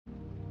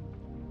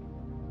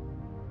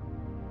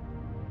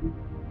That's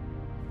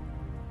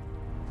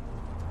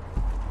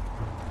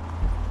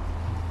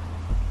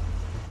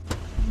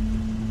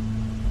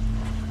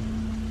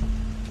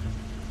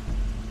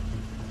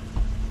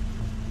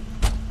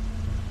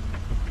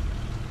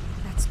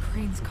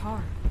Crane's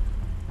car.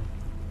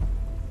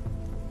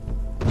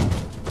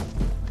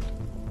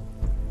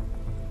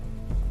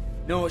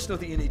 No, it's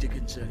nothing you need to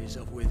concern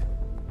yourself with.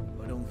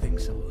 I don't think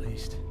so, at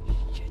least.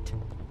 Shit.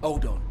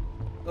 Hold on.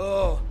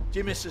 Oh, do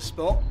you miss a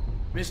spot?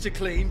 Mr.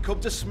 Clean, come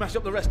to smash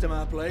up the rest of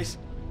my place.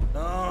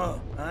 Oh,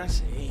 I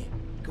see.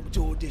 Come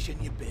to audition,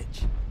 you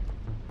bitch.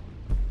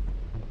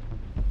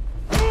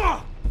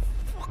 Oh!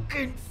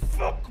 Fucking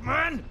fuck,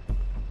 man!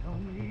 Tell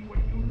me what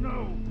you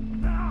know,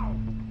 now!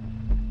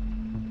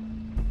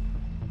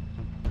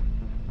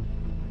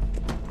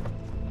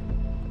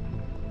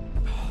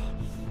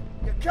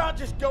 You can't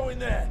just go in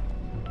there.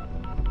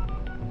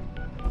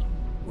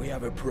 We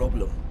have a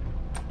problem.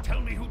 Tell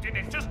me who did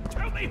it! Just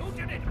tell me who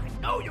did it! I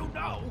know you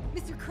know!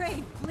 Mr.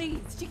 Crane, please,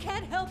 she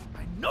can't help.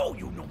 I know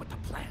you know what the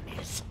plan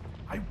is.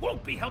 I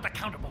won't be held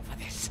accountable for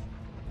this.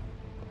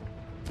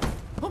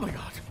 Oh my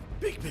god,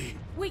 Bigby!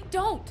 Wait,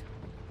 don't!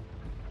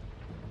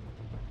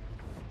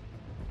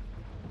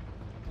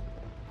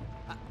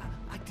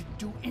 I didn't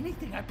do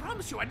anything. I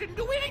promise you, I didn't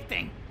do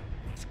anything.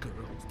 These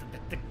girls,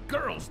 the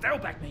girls, they'll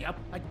back me up.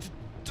 I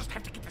just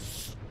have to get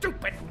this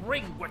stupid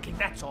ring working,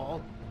 that's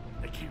all.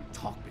 They can't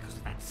talk because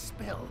of that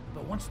spell,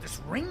 but once this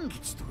ring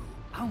gets through,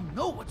 I'll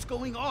know what's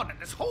going on and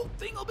this whole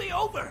thing will be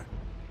over.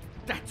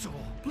 That's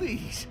all,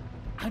 please.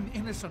 I'm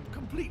innocent,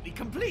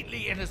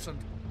 completely innocent.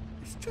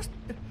 It's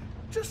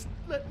just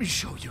let me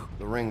show you.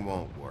 The ring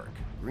won't work.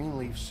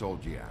 Greenleaf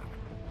sold you out.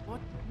 What?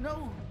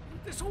 No,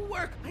 this will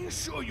work. I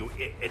assure you,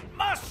 it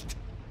must.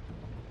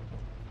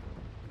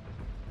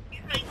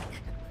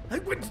 I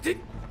wouldn't.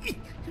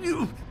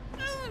 You.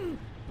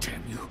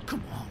 Damn you!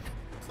 Come on,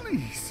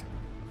 please.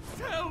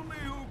 Tell me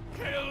who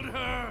killed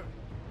her.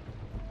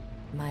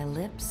 My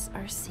lips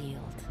are sealed.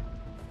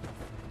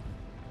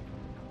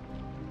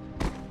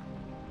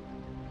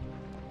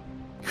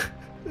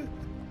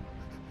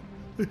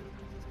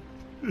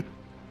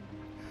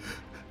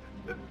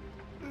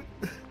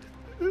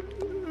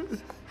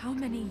 How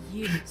many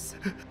years?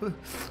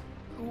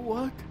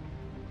 What?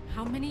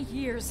 How many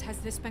years has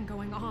this been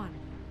going on?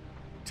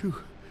 Too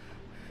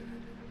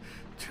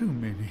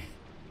many.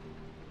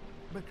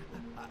 But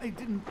I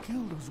didn't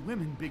kill those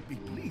women, Bigby.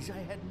 Please, I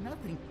had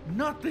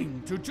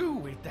nothing to do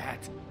with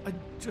that. It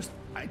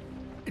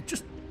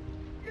just,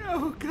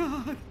 oh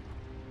God.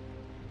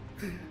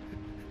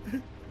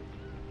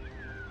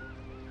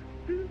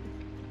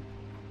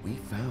 We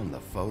found the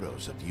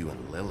photos of you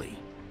and Lily.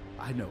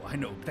 I know. I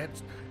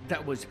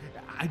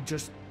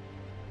just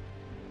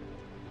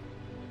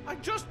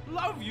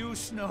love you,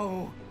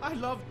 Snow. I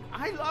love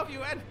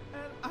you, and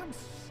I'm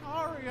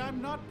sorry I'm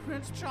not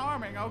Prince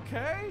Charming,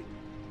 okay?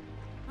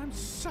 I'm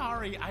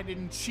sorry I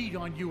didn't cheat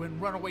on you and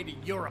run away to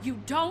Europe.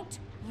 You don't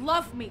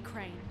love me,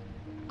 Crane.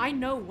 I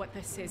know what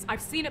this is.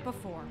 I've seen it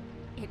before.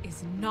 It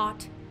is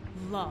not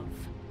love.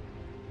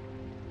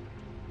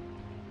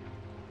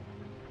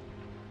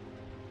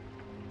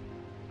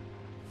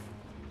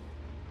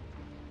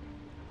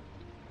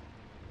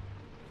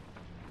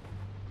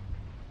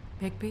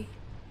 Bigby?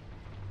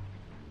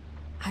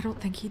 I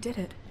don't think he did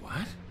it.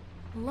 What?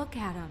 Look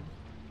at him.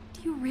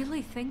 Do you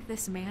really think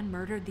this man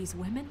murdered these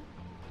women?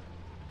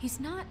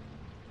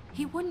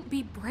 He wouldn't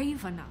be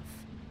brave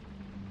enough.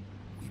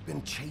 We've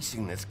been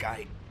chasing this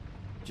guy.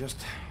 Just,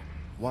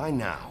 why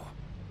now?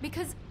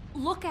 Because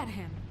look at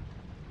him.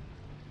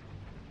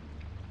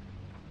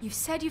 You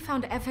said you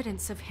found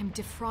evidence of him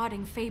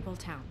defrauding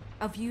Fabletown,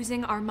 of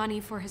using our money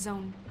for his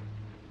own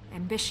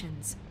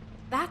ambitions.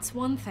 That's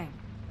one thing.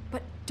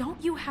 But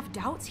don't you have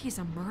doubts he's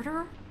a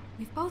murderer?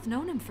 We've both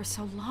known him for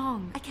so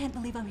long. I can't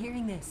believe I'm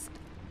hearing this.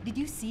 Did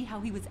you see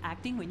how he was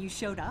acting when you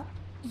showed up?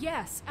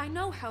 Yes, I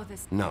know how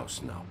this... No,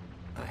 Snow.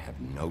 I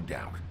have no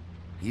doubt.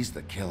 He's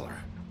the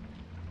killer.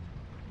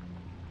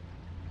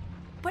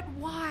 But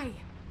why?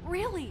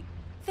 Really?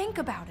 Think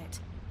about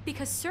it.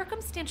 Because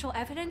circumstantial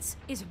evidence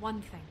is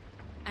one thing.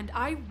 And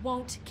I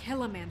won't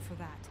kill a man for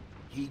that.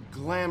 He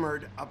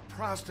glamored a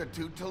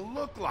prostitute to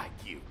look like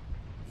you.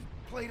 He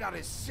played out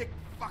his sick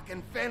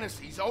fucking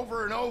fantasies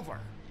over and over.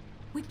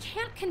 We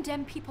can't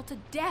condemn people to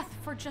death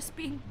for just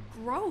being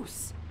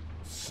gross.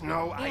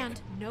 Snow, And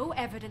no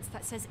evidence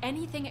that says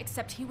anything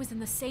except he was in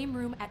the same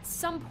room at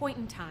some point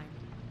in time.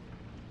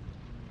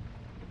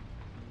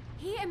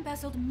 He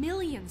embezzled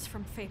millions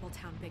from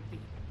Fabletown, Bigby.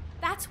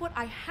 That's what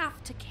I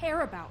have to care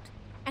about.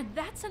 And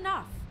that's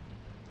enough.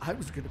 I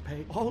was gonna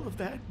pay all of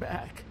that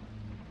back.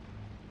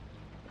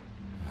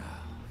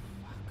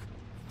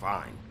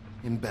 Fine.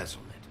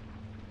 Embezzlement.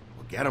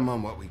 We'll get him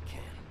on what we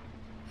can.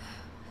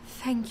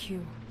 Thank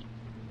you.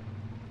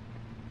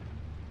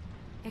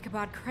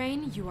 Ichabod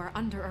Crane, you are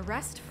under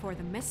arrest for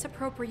the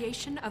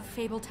misappropriation of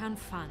Fabletown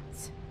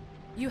funds.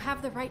 You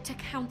have the right to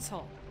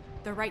counsel,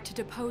 the right to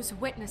depose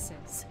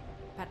witnesses,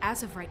 but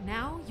as of right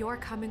now, you're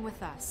coming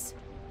with us.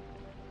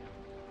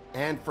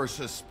 And for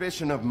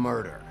suspicion of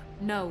murder.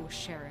 No,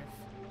 Sheriff.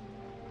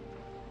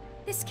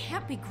 This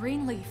can't be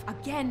Greenleaf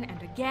again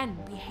and again,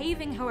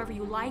 behaving however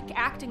you like,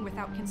 acting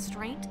without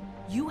constraint.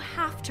 You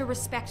have to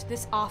respect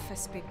this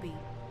office, Bigby.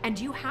 And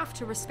you have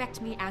to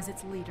respect me as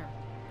its leader.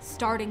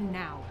 Starting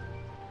now.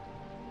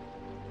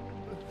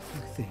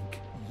 You think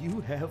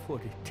you have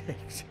what it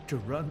takes to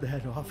run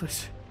that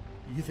office?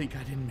 You think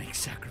I didn't make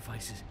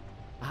sacrifices?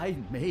 I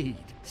made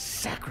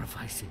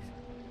sacrifices.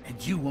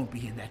 And you won't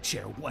be in that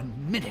chair 1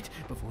 minute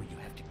before you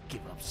have to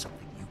give up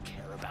something you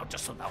care about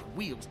just so the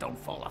wheels don't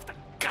fall off the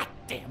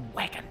goddamn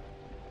wagon.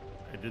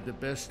 I did the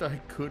best I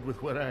could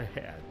with what I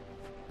had,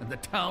 and the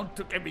town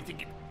took everything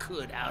it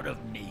could out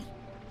of me.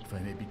 If I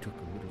maybe took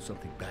a little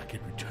something back in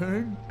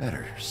return...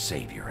 Better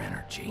save your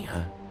energy,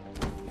 huh?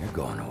 You're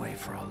going away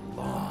for a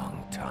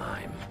long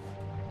time.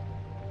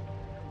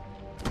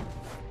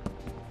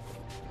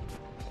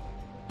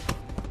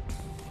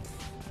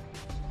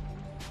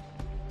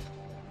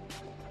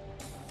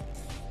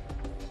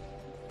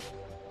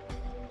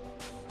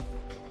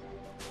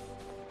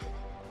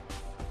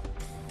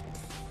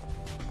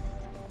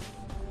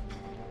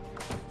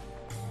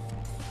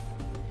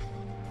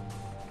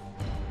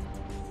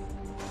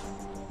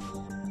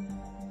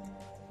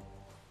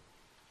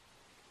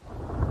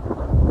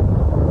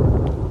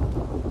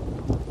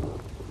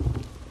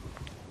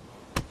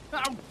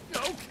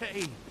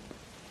 Okay.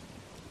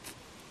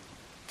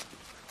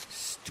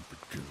 Stupid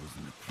girls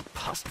and their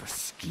preposterous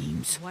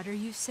schemes. What are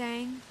you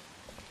saying?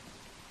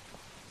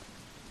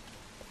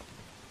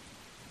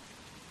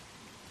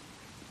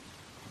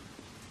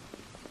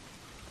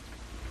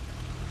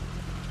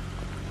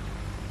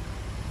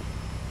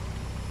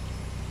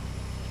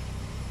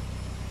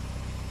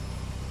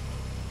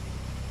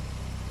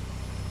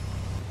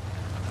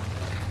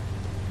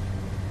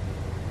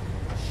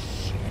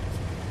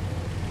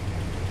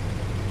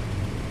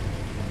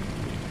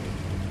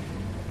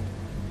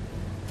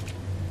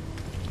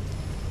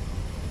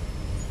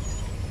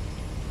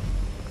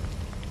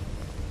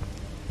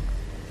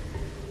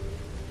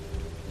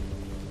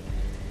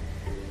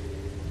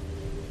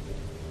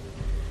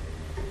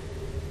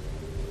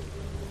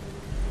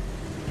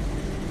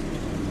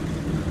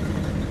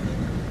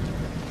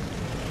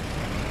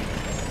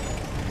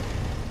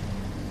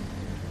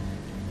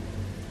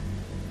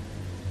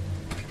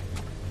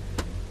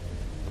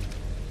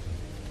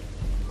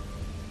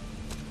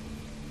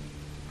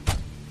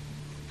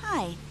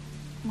 Hi.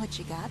 What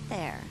you got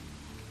there?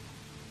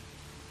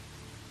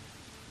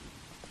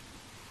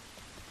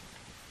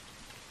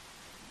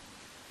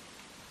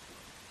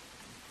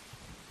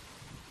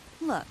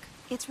 Look,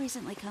 it's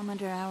recently come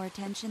under our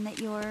attention that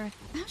you're,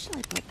 how shall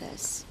I put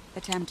this,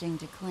 attempting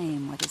to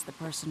claim what is the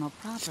personal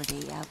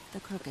property of the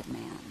Crooked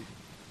Man.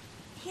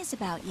 He's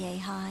about yay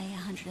high,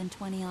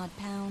 120 odd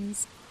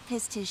pounds,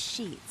 pissed his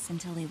sheets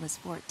until he was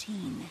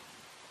 14.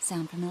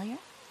 Sound familiar?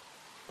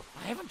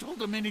 I haven't told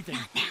them anything.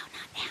 Not now,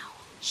 not now.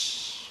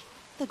 Shh.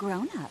 The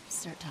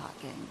grown-ups are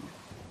talking.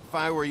 If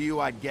I were you,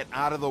 I'd get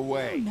out of the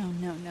way. No,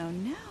 no, no,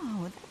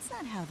 no. That's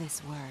not how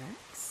this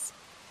works.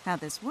 How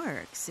this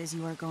works is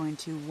you are going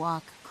to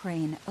walk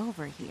Crane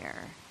over here,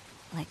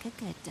 like a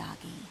good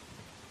doggy.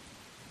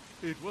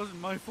 It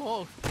wasn't my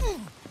fault.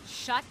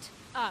 Shut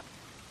up.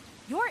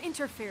 You're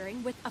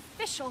interfering with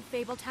official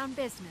Fabletown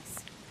business.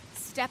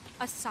 Step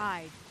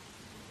aside.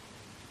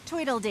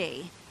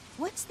 Tweedledee.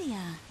 What's the,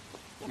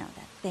 you know,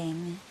 that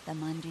thing the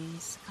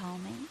Mundys call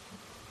me?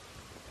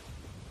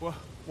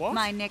 What?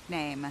 My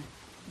nickname.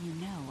 You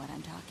know what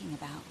I'm talking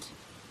about.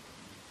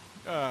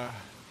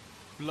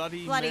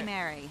 Bloody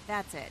Mary,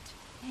 that's it.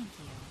 Thank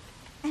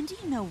you. And do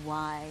you know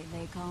why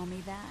they call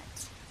me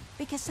that?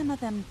 Because some of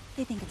them,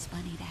 they think it's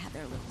funny to have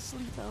their little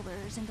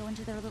sleepovers and go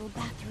into their little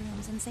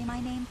bathrooms and say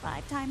my name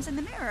 5 times in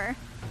the mirror.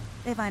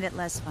 They find it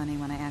less funny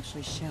when I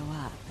actually show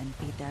up and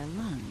feed their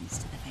lungs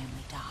to the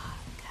family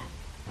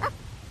dog.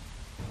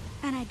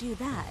 And I do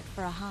that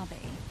for a hobby.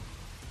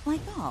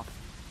 Like golf,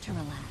 to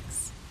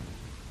relax.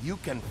 You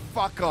can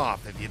fuck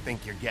off if you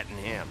think you're getting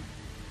him.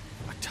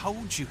 I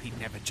told you he'd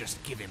never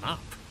just give him up.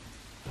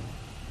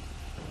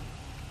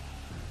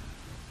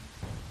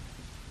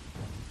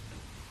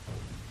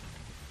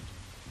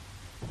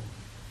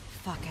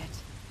 Fuck it.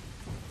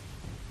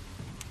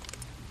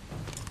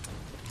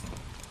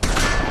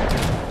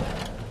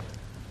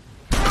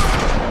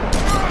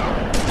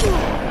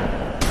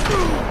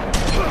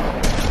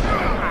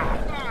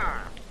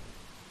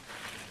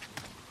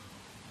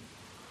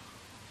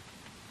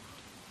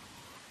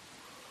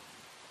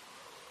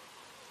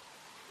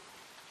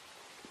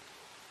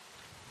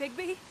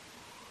 Bigby?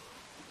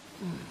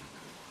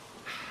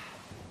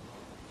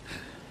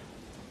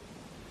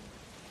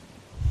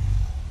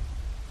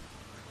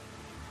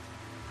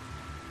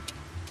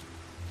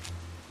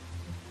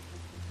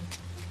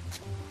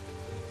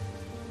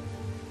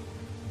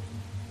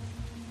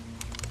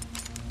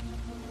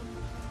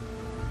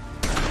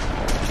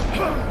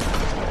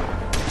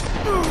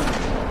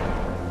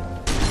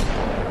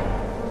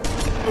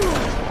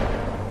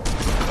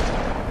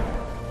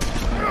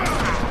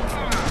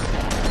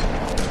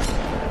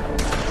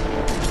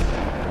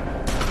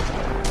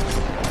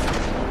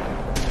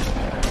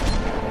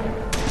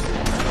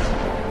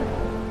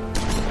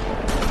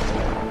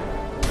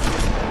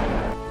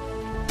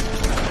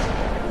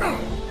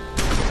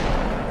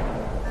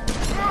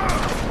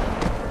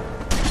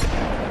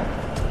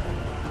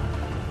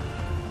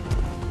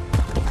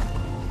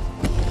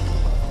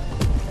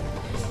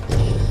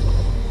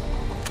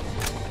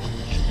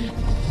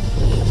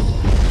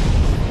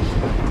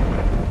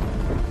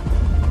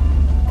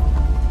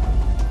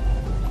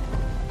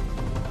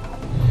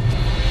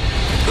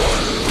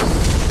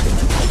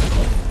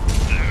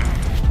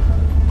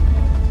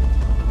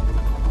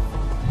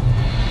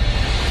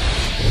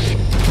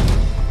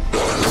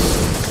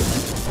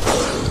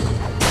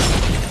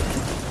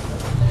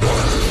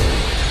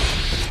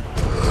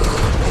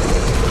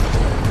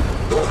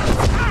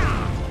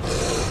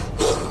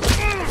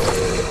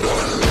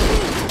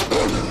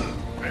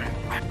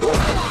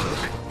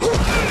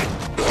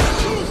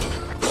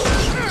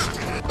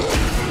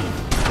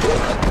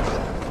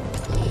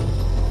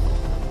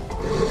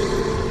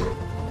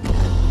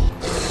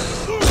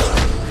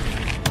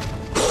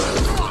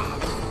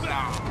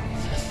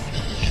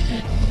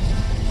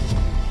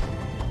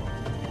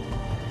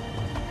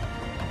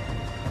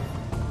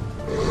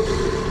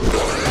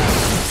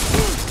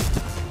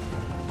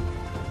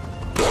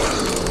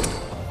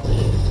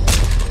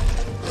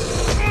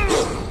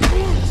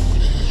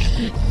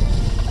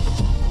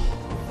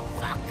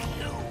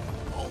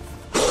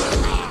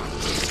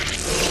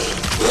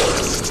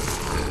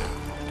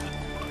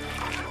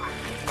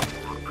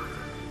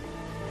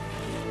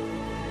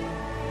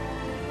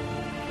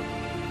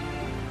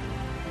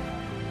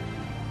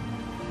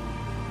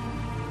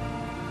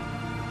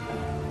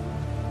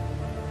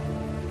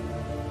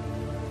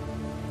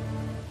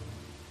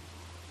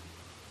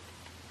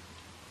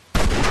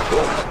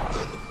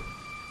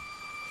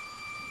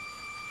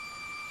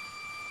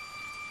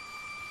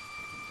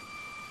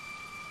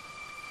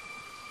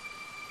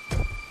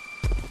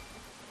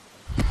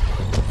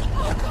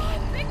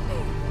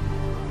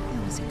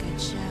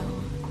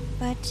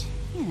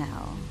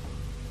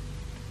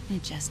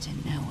 It just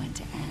didn't know when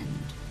to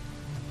end.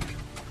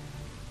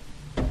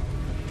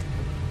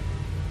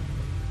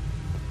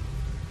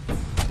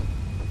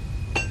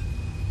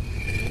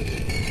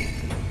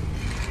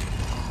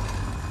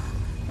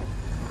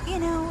 You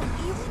know,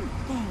 you wouldn't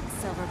think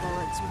silver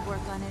bullets would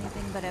work on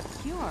anything but a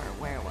pure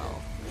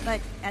werewolf. But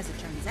as it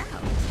turns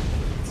out,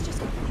 it's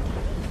just not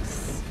the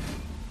case.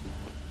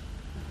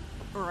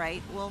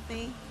 Right,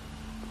 Wolfie?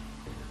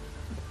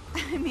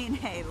 I mean,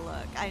 hey,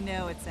 look, I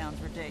know it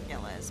sounds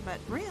ridiculous, but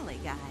really,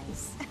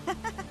 guys,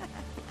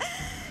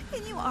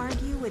 can you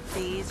argue with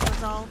these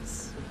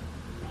results?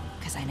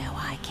 Because I know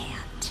I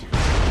can't.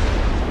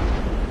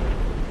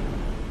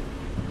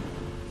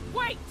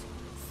 Wait!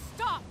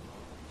 Stop!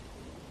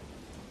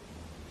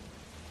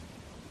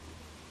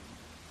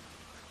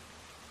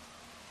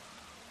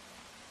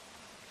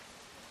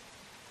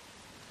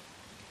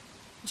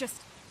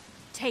 Just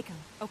take him,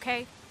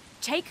 okay?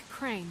 Take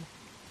Crane.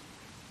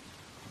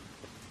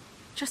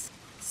 Just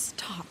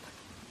stop,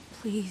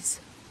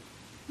 please.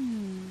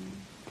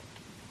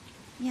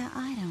 Yeah,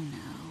 I don't know.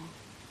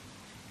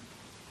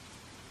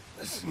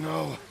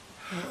 Snow,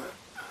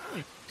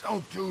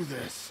 don't do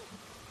this.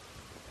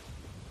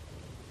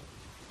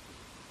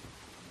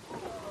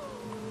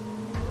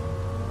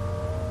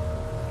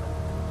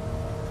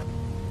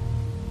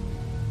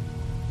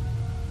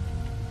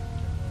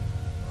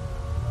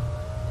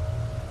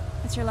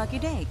 It's your lucky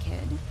day,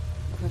 kid.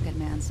 Crooked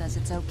Man says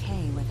it's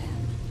okay with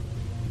him.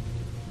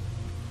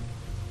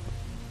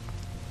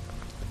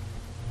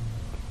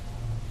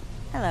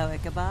 Hello,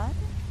 Ichabod.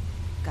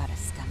 Got a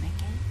stomachache?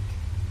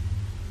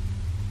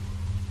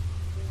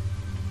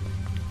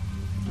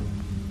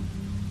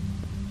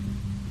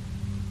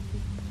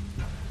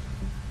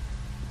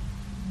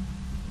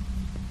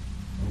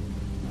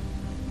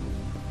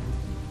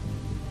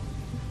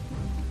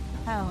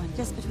 Oh, and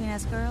just between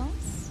us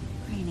girls,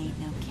 Crane ain't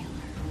no killer.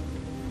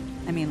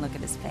 I mean, look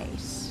at his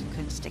face.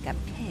 Couldn't stick a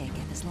pig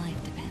if his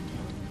life depended.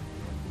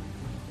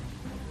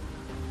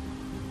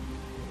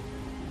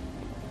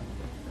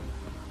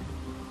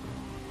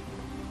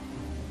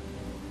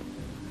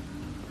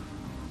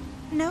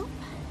 Nope,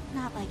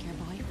 not like your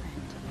boyfriend.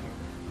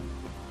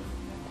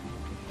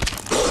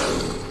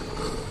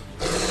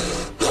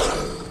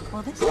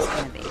 Well, this is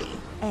gonna be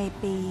a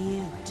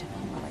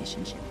beautiful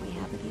relationship we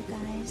have with you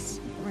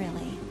guys.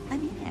 Really, I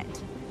mean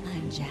it.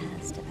 I'm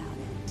jazzed about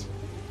it.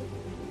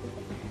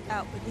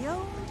 Out with the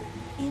old,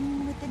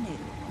 in with the new.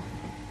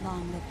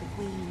 Long live the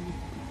Queen.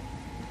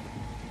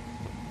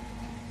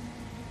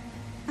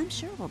 I'm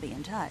sure we'll be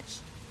in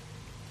touch.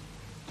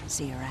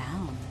 See you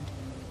around.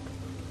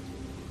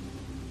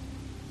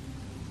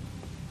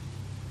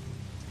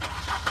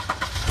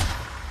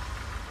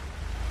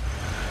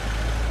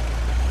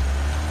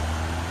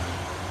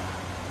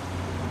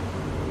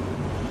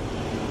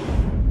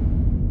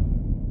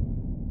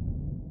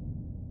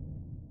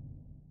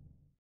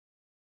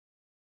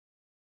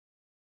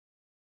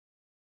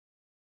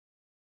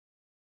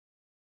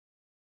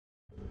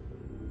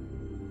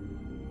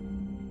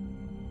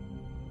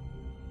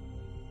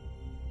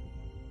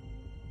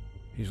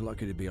 He's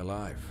lucky to be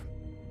alive,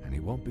 and he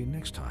won't be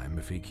next time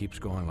if he keeps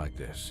going like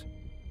this.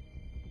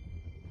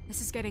 This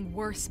is getting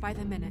worse by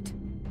the minute.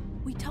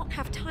 We don't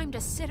have time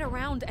to sit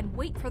around and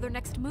wait for their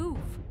next move.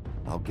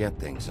 I'll get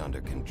things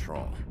under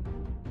control.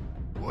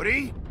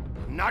 Woody,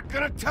 I'm not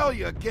gonna tell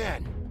you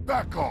again.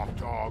 Back off,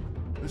 dog.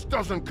 This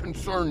doesn't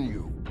concern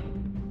you.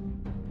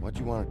 What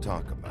you want to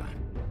talk about?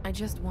 I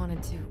just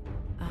wanted to,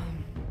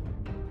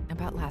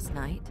 about last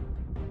night.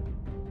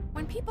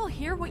 When people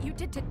hear what you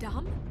did to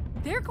Dom,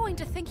 they're going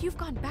to think you've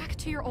gone back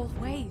to your old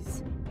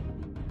ways.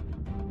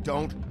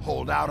 Don't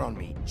hold out on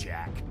me,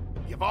 Jack.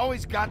 You've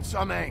always got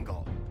some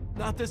angle.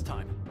 Not this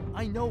time.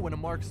 I know when a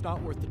mark's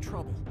not worth the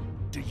trouble.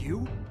 Do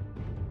you?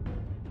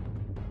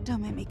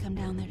 Don't make me come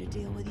down there to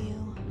deal with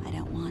you. I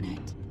don't want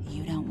it.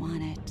 You don't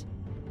want it.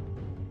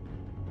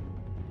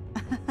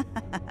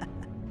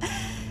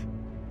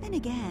 Then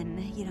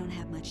again, you don't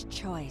have much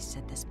choice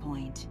at this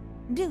point,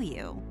 do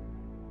you?